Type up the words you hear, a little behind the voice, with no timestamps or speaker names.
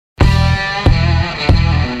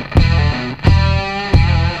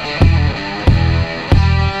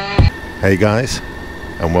Hey guys,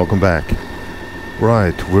 and welcome back.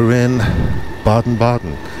 Right, we're in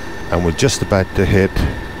Baden-Baden and we're just about to hit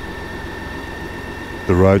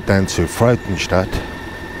the road down to Freudenstadt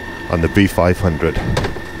on the B500.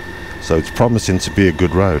 So it's promising to be a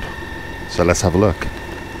good road. So let's have a look.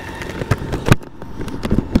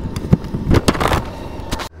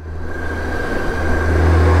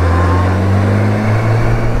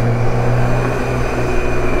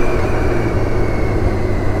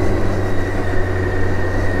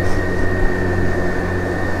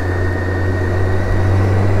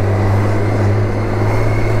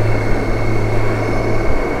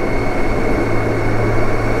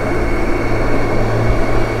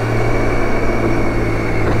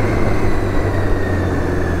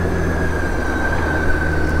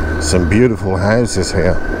 Some beautiful houses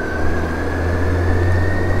here.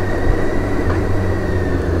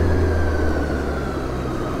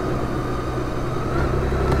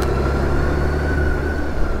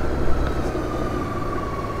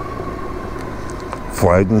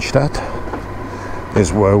 Freudenstadt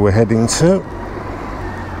is where we're heading to.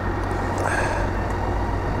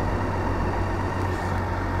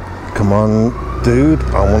 Come on, dude,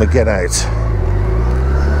 I want to get out.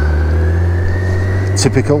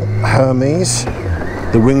 Typical Hermes,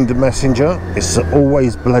 the winged messenger is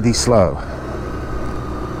always bloody slow.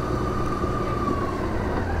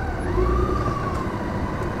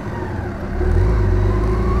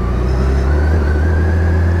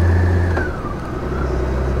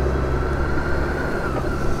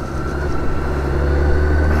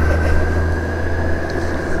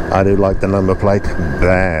 I do like the number plate,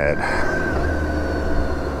 bad.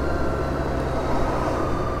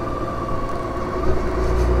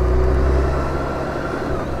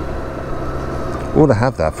 Ought to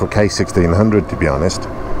have that for K1600, to be honest.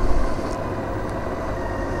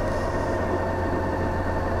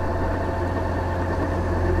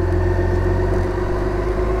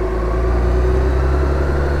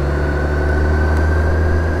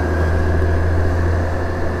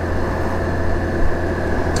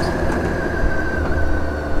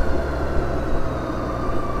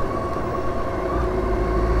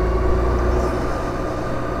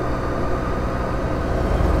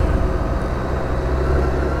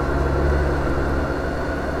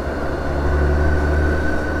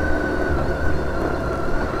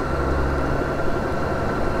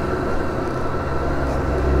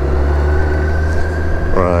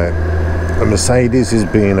 Mercedes is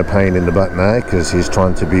being a pain in the butt now because he's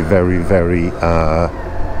trying to be very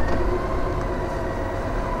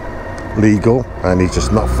legal, and he's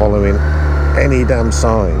just not following any damn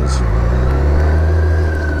signs.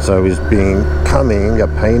 So he's becoming a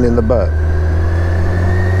pain in the butt.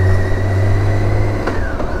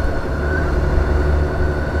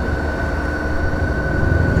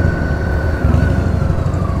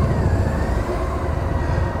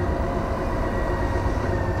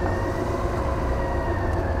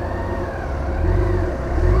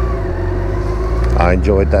 I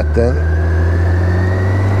enjoyed that then.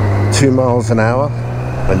 2 miles an hour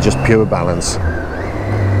and just pure balance.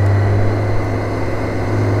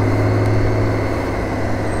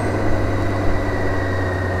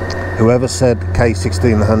 Whoever said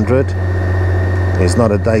K1600 is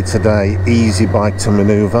not a day-to-day easy bike to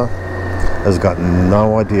maneuver has got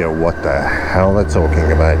no idea what the hell they're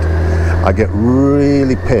talking about. I get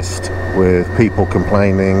really pissed with people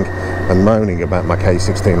complaining and moaning about my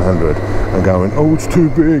K1600 and going, oh, it's too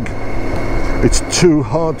big, it's too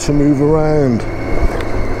hard to move around.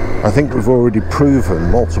 I think we've already proven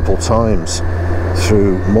multiple times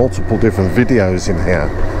through multiple different videos in here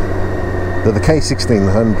that the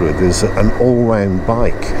K1600 is an all-round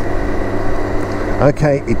bike.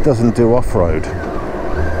 Okay, it doesn't do off-road,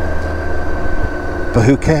 but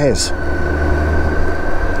who cares?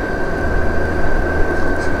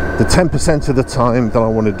 The 10% of the time that I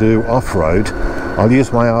want to do off-road, I'll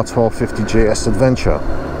use my R1250 GS Adventure.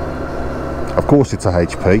 Of course it's a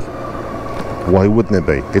HP. Why wouldn't it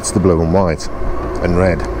be? It's the blue and white and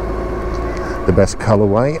red. The best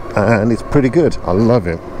colorway, and it's pretty good. I love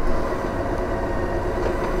it.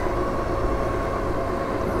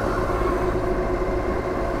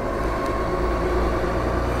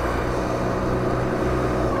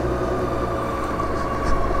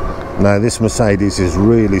 Now this Mercedes is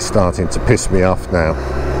really starting to piss me off now.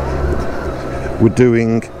 We're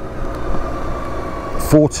doing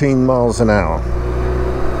 14 miles an hour.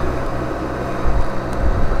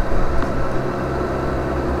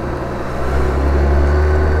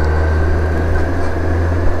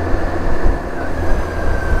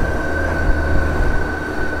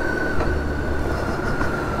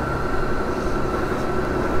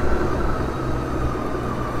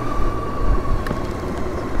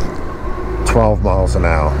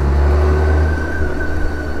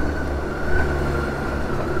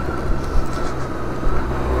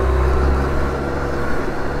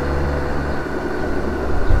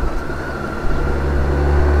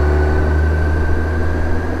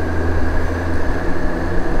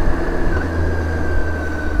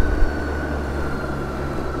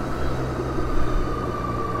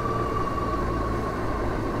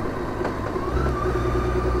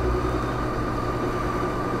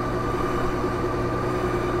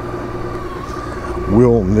 We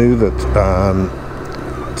all knew that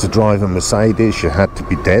to drive a Mercedes you had to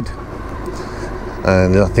be dead,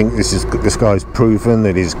 and I think this guy's proven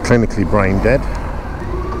that he's clinically brain dead.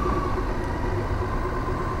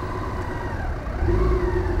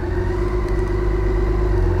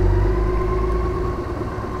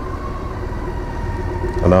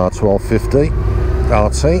 An R1250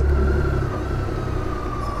 RT.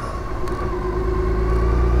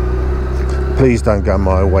 Please don't go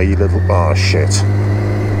my way, you little... oh shit.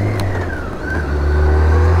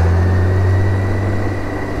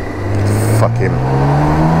 Fuck him.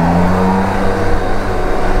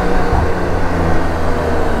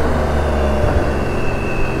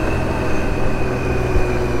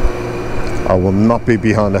 I will not be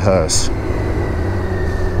behind a hearse.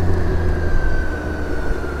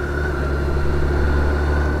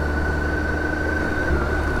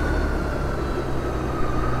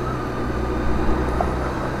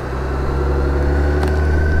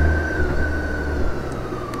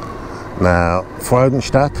 Now,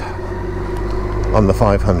 Freudenstadt on the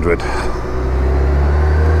 500.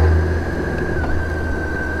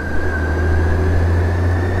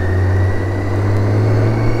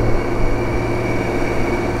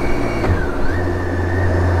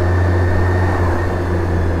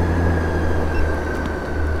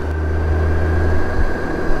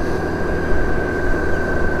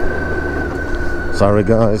 Sorry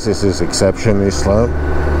guys, this is exceptionally slow.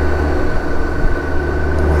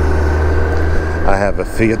 I have a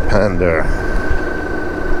Fiat Panda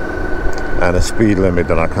and a speed limit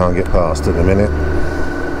that I can't get past at the minute.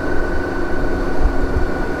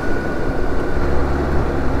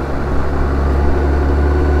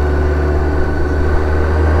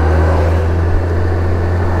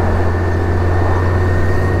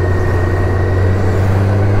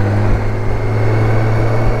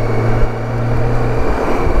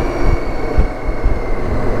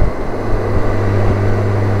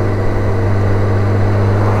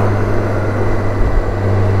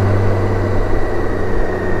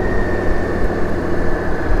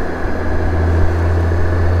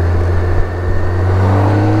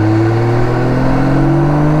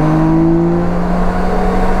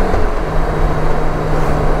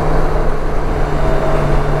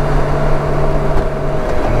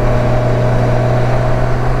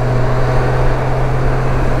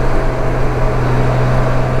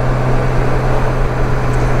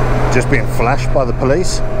 Just being flashed by the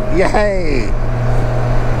police. Yay!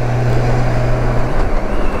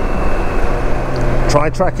 Try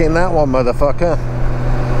tracking that one, motherfucker.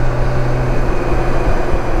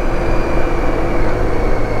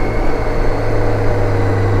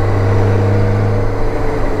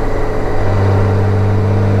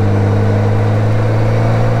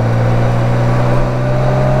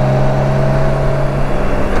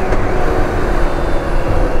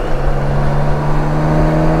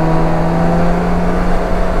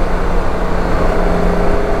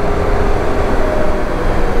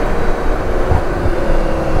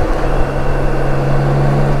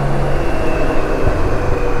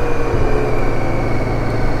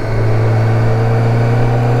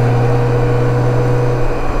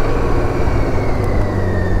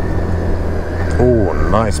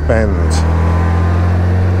 Nice bend,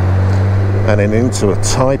 and then into a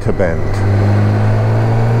tighter bend.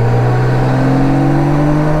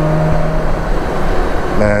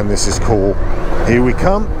 Man, this is cool. Here we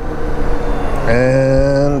come,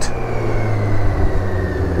 and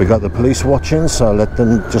we got the police watching, so let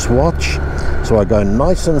them just watch. So I go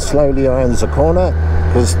nice and slowly around the corner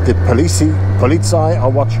because the polizei are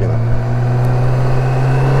watching.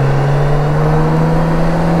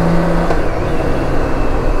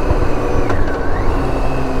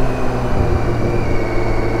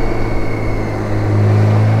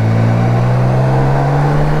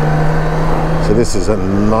 So this is a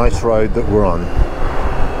nice road that we're on.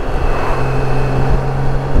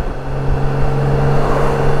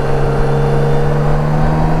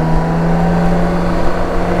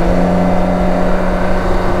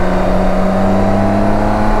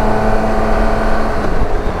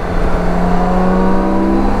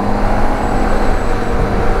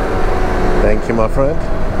 Thank you, my friend.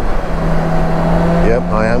 Yep,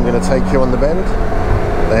 I am going to take you on the bend.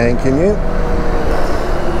 Thanking you.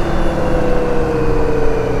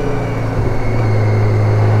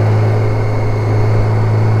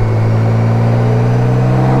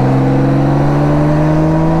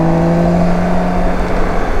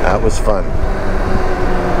 That was fun.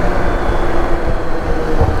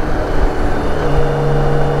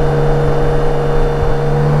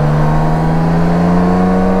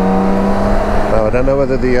 Now I don't know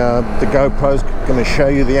whether the GoPro's going to show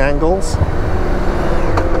you the angles.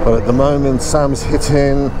 But at the moment Sam's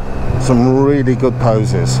hitting some really good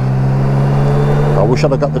poses. I wish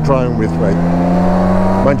I'd have got the drone with me.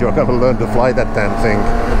 Mind you, I've got to learn to fly that damn thing.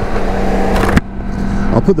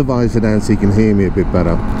 I'll put the visor down so you can hear me a bit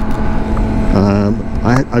better.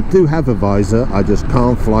 I do have a visor, I just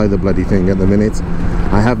can't fly the bloody thing at the minute.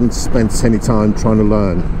 I haven't spent any time trying to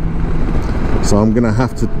learn. So I'm going to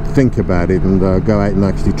have to think about it and go out and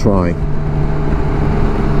actually try.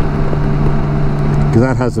 Because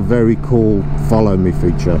that has a very cool follow me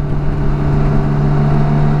feature.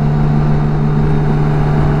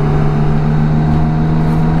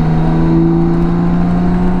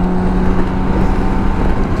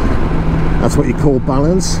 That's what you call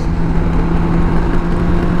balance.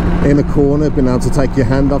 In a corner, being able to take your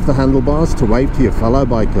hand off the handlebars to wave to your fellow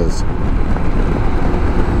bikers.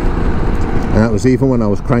 And that was even when I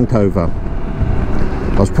was cranked over.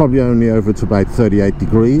 I was probably only over to about 38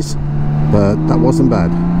 degrees, but that wasn't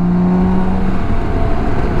bad.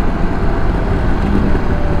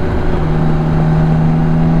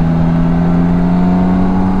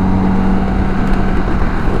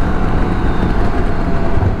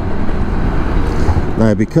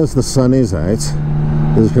 Now, because the sun is out,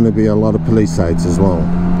 there's going to be a lot of police outs as well,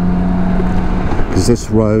 because this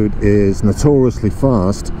road is notoriously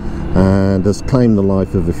fast and has claimed the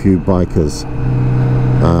life of a few bikers.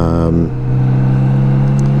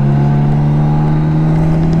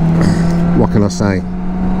 What can I say?